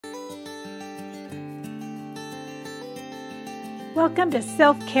Welcome to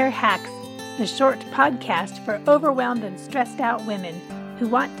Self-Care Hacks, the short podcast for overwhelmed and stressed out women who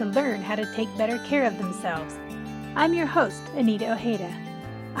want to learn how to take better care of themselves. I'm your host, Anita Ojeda.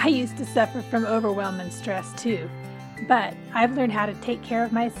 I used to suffer from overwhelm and stress too, but I've learned how to take care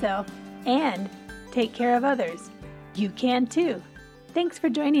of myself and take care of others. You can too. Thanks for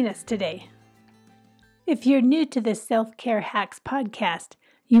joining us today. If you're new to the Self-Care Hacks podcast,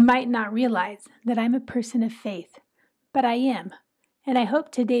 you might not realize that I'm a person of faith, but I am, and I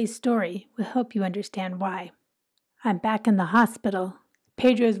hope today's story will help you understand why. I'm back in the hospital.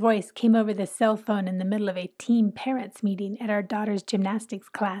 Pedro's voice came over the cell phone in the middle of a team parents meeting at our daughter's gymnastics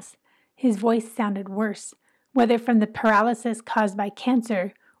class. His voice sounded worse, whether from the paralysis caused by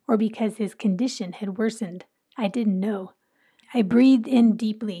cancer or because his condition had worsened. I didn't know. I breathed in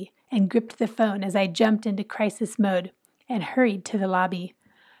deeply and gripped the phone as I jumped into crisis mode and hurried to the lobby.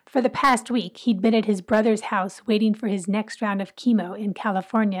 For the past week, he'd been at his brother's house waiting for his next round of chemo in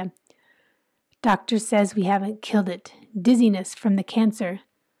California. Doctor says we haven't killed it. Dizziness from the cancer.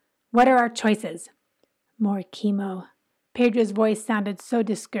 What are our choices? More chemo. Pedro's voice sounded so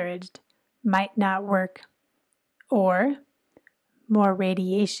discouraged. Might not work. Or more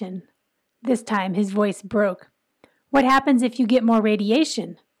radiation. This time his voice broke. What happens if you get more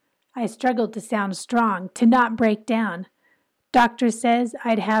radiation? I struggled to sound strong, to not break down. Doctor says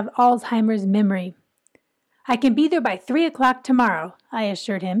I'd have Alzheimer's memory. I can be there by 3 o'clock tomorrow, I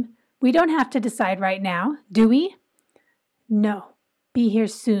assured him. We don't have to decide right now, do we? No, be here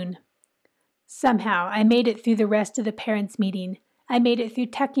soon. Somehow I made it through the rest of the parents' meeting. I made it through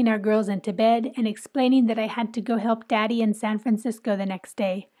tucking our girls into bed and explaining that I had to go help Daddy in San Francisco the next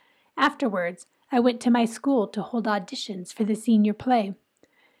day. Afterwards, I went to my school to hold auditions for the senior play.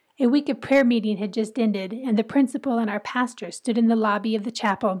 A week of prayer meeting had just ended, and the principal and our pastor stood in the lobby of the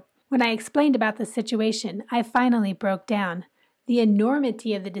chapel. When I explained about the situation, I finally broke down. The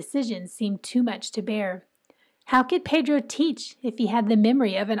enormity of the decision seemed too much to bear. How could Pedro teach if he had the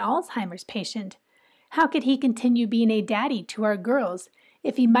memory of an Alzheimer's patient? How could he continue being a daddy to our girls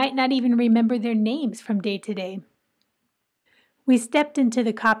if he might not even remember their names from day to day? We stepped into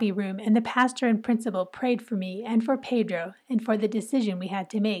the copy room, and the pastor and principal prayed for me and for Pedro and for the decision we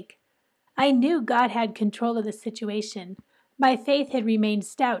had to make. I knew God had control of the situation. My faith had remained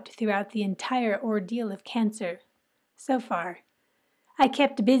stout throughout the entire ordeal of cancer. So far. I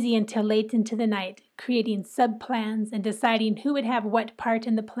kept busy until late into the night, creating sub-plans and deciding who would have what part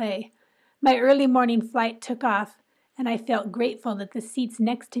in the play. My early morning flight took off, and I felt grateful that the seats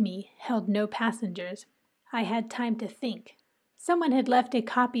next to me held no passengers. I had time to think. Someone had left a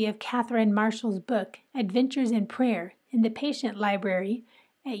copy of Catherine Marshall's book, Adventures in Prayer, in the patient library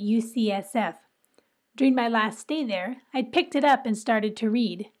at UCSF. During my last stay there, I'd picked it up and started to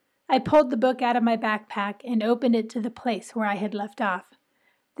read. I pulled the book out of my backpack and opened it to the place where I had left off.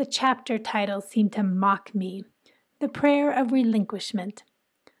 The chapter title seemed to mock me. The Prayer of Relinquishment.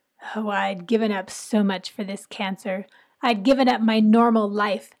 Oh, I'd given up so much for this cancer. I'd given up my normal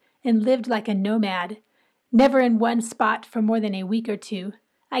life and lived like a nomad. Never in one spot for more than a week or two.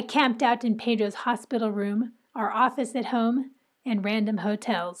 I camped out in Pedro's hospital room, our office at home, and random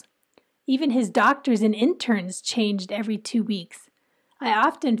hotels. Even his doctors and interns changed every 2 weeks. I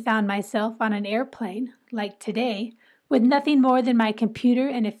often found myself on an airplane, like today, with nothing more than my computer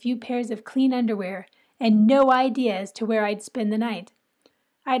and a few pairs of clean underwear, and no idea as to where I'd spend the night.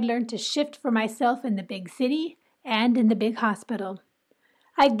 I'd learned to shift for myself in the big city and in the big hospital.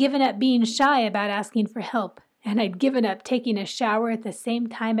 I'd given up being shy about asking for help, and I'd given up taking a shower at the same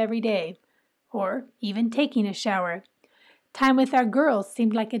time every day, or even taking a shower. Time with our girls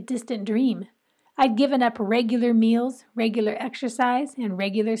seemed like a distant dream. I'd given up regular meals, regular exercise, and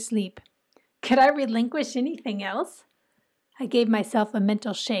regular sleep. Could I relinquish anything else? I gave myself a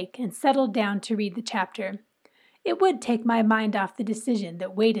mental shake and settled down to read the chapter. It would take my mind off the decision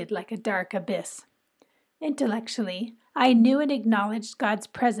that waited like a dark abyss. Intellectually, I knew and acknowledged God's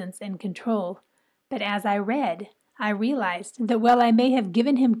presence and control, but as I read, I realized that while I may have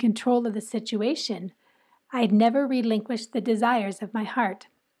given him control of the situation, I'd never relinquished the desires of my heart.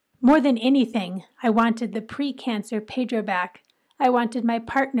 More than anything, I wanted the pre-cancer Pedro back. I wanted my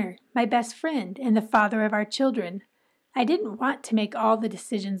partner, my best friend, and the father of our children. I didn't want to make all the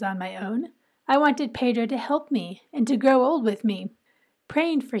decisions on my own. I wanted Pedro to help me and to grow old with me.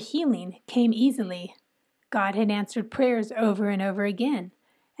 Praying for healing came easily. God had answered prayers over and over again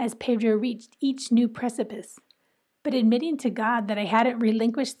as Pedro reached each new precipice. But admitting to God that I hadn't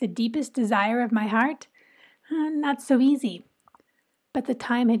relinquished the deepest desire of my heart, not so easy. But the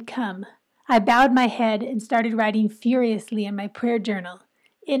time had come. I bowed my head and started writing furiously in my prayer journal.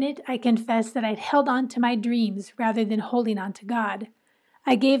 In it, I confessed that I'd held on to my dreams rather than holding on to God.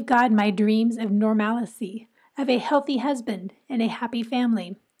 I gave God my dreams of normalcy, of a healthy husband and a happy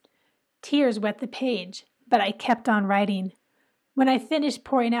family. Tears wet the page, but I kept on writing. When I finished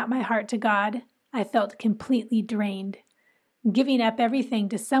pouring out my heart to God, I felt completely drained. Giving up everything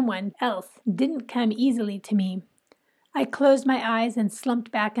to someone else didn't come easily to me. I closed my eyes and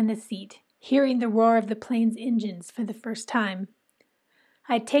slumped back in the seat, hearing the roar of the plane's engines for the first time.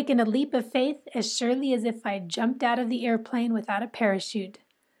 I'd taken a leap of faith as surely as if I'd jumped out of the airplane without a parachute.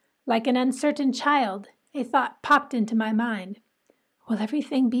 Like an uncertain child, a thought popped into my mind. Will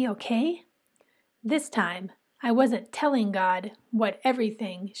everything be okay? This time, I wasn't telling God what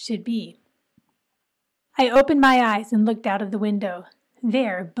everything should be. I opened my eyes and looked out of the window.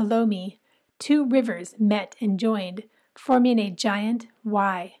 There, below me, 2 rivers met and joined, forming a giant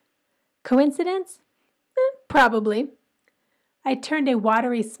Y. Coincidence? Probably. I turned a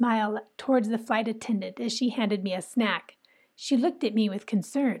watery smile towards the flight attendant as she handed me a snack. She looked at me with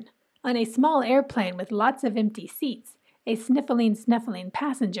concern. On a small airplane with lots of empty seats, a sniffling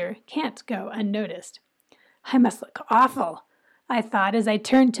passenger can't go unnoticed. I must look awful, I thought as I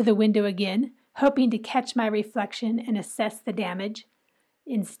turned to the window again, hoping to catch my reflection and assess the damage.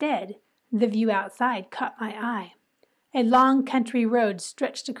 Instead, the view outside caught my eye. A long country road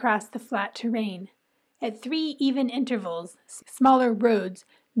stretched across the flat terrain. At 3 even intervals, smaller roads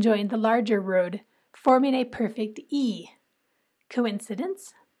joined the larger road, forming a perfect E.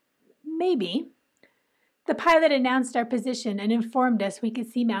 Coincidence? Maybe. The pilot announced our position and informed us we could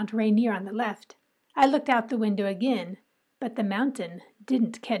see Mount Rainier on the left. I looked out the window again, but the mountain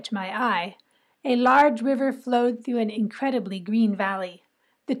didn't catch my eye. A large river flowed through an incredibly green valley.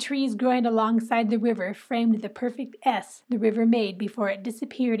 The trees growing alongside the river framed the perfect S the river made before it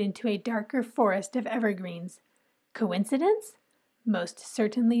disappeared into a darker forest of evergreens. Coincidence? Most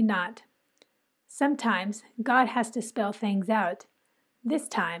certainly not. Sometimes God has to spell things out. This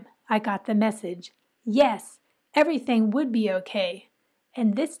time I got the message. Yes, everything would be okay.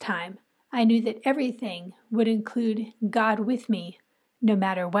 And this time I knew that everything would include God with me, no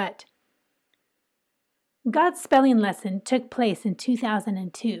matter what. God's spelling lesson took place in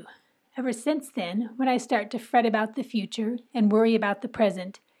 2002. Ever since then, when I start to fret about the future and worry about the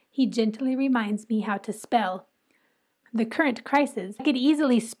present, He gently reminds me how to spell. The current crisis could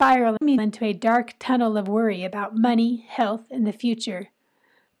easily spiral me into a dark tunnel of worry about money, health, and the future.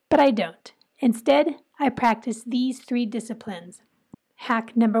 But I don't. Instead, I practice these 3 disciplines.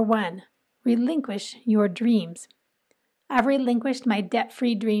 Hack number 1, relinquish your dreams. I've relinquished my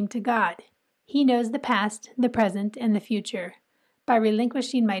debt-free dream to God. He knows the past, the present, and the future. By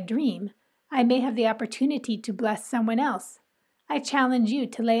relinquishing my dream, I may have the opportunity to bless someone else. I challenge you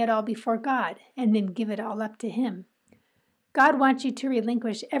to lay it all before God and then give it all up to Him. God wants you to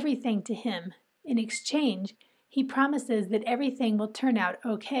relinquish everything to Him. In exchange, He promises that everything will turn out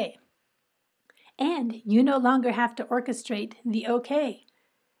okay. And you no longer have to orchestrate the okay.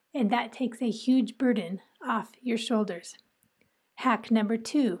 And that takes a huge burden off your shoulders. Hack number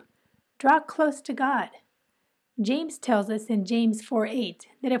 2. Draw close to God. James tells us in James 4:8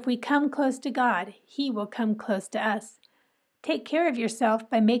 that if we come close to God, He will come close to us. Take care of yourself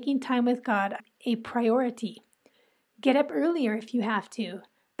by making time with God a priority. Get up earlier if you have to,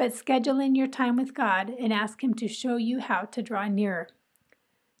 but schedule in your time with God and ask Him to show you how to draw nearer.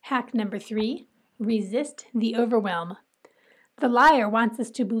 Hack number 3, resist the overwhelm. The liar wants us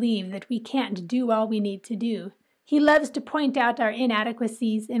to believe that we can't do all we need to do. He loves to point out our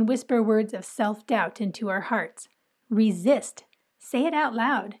inadequacies and whisper words of self-doubt into our hearts. Resist. Say it out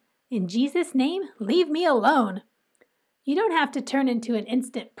loud. In Jesus' name, leave me alone. You don't have to turn into an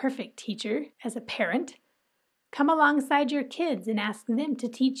instant perfect teacher as a parent. Come alongside your kids and ask them to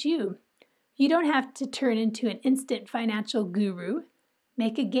teach you. You don't have to turn into an instant financial guru.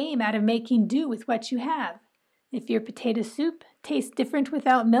 Make a game out of making do with what you have. If your potato soup tastes different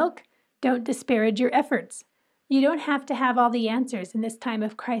without milk, don't disparage your efforts. You don't have to have all the answers in this time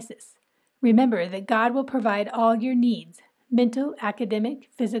of crisis. Remember that God will provide all your needs, mental, academic,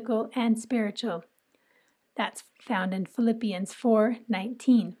 physical, and spiritual. That's found in Philippians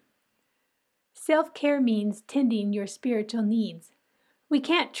 4:19. Self-care means tending your spiritual needs. We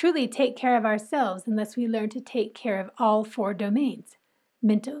can't truly take care of ourselves unless we learn to take care of all 4 domains: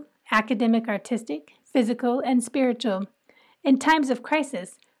 mental, academic, artistic, physical, and spiritual. In times of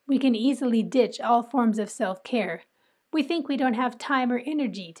crisis, we can easily ditch all forms of self-care. We think we don't have time or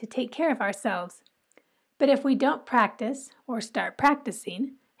energy to take care of ourselves. But if we don't practice, or start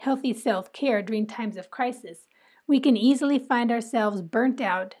practicing, healthy self-care during times of crisis, we can easily find ourselves burnt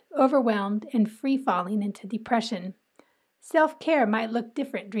out, overwhelmed, and free-falling into depression. Self-care might look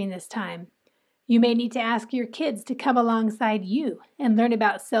different during this time. You may need to ask your kids to come alongside you and learn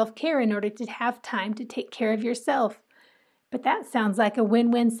about self-care in order to have time to take care of yourself. But that sounds like a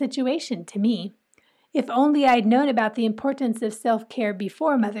win-win situation to me. If only I'd known about the importance of self-care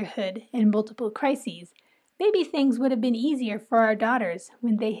before motherhood and multiple crises, maybe things would have been easier for our daughters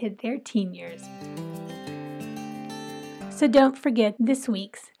when they hit their teen years. So don't forget this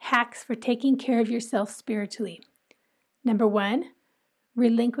week's hacks for taking care of yourself spiritually. Number 1,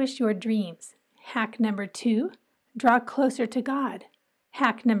 relinquish your dreams. Hack number 2, draw closer to God.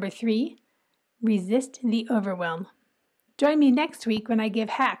 Hack number 3, resist the overwhelm. Join me next week when I give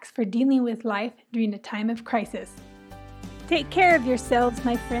hacks for dealing with life during a time of crisis. Take care of yourselves,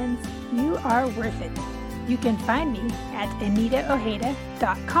 my friends. You are worth it. You can find me at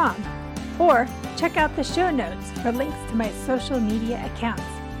AnitaOheda.com or check out the show notes for links to my social media accounts.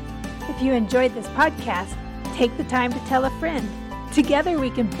 If you enjoyed this podcast, take the time to tell a friend. Together we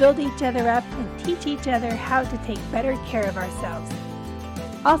can build each other up and teach each other how to take better care of ourselves.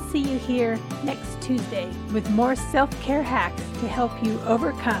 I'll see you here next Tuesday with more self-care hacks to help you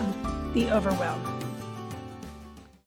overcome the overwhelm.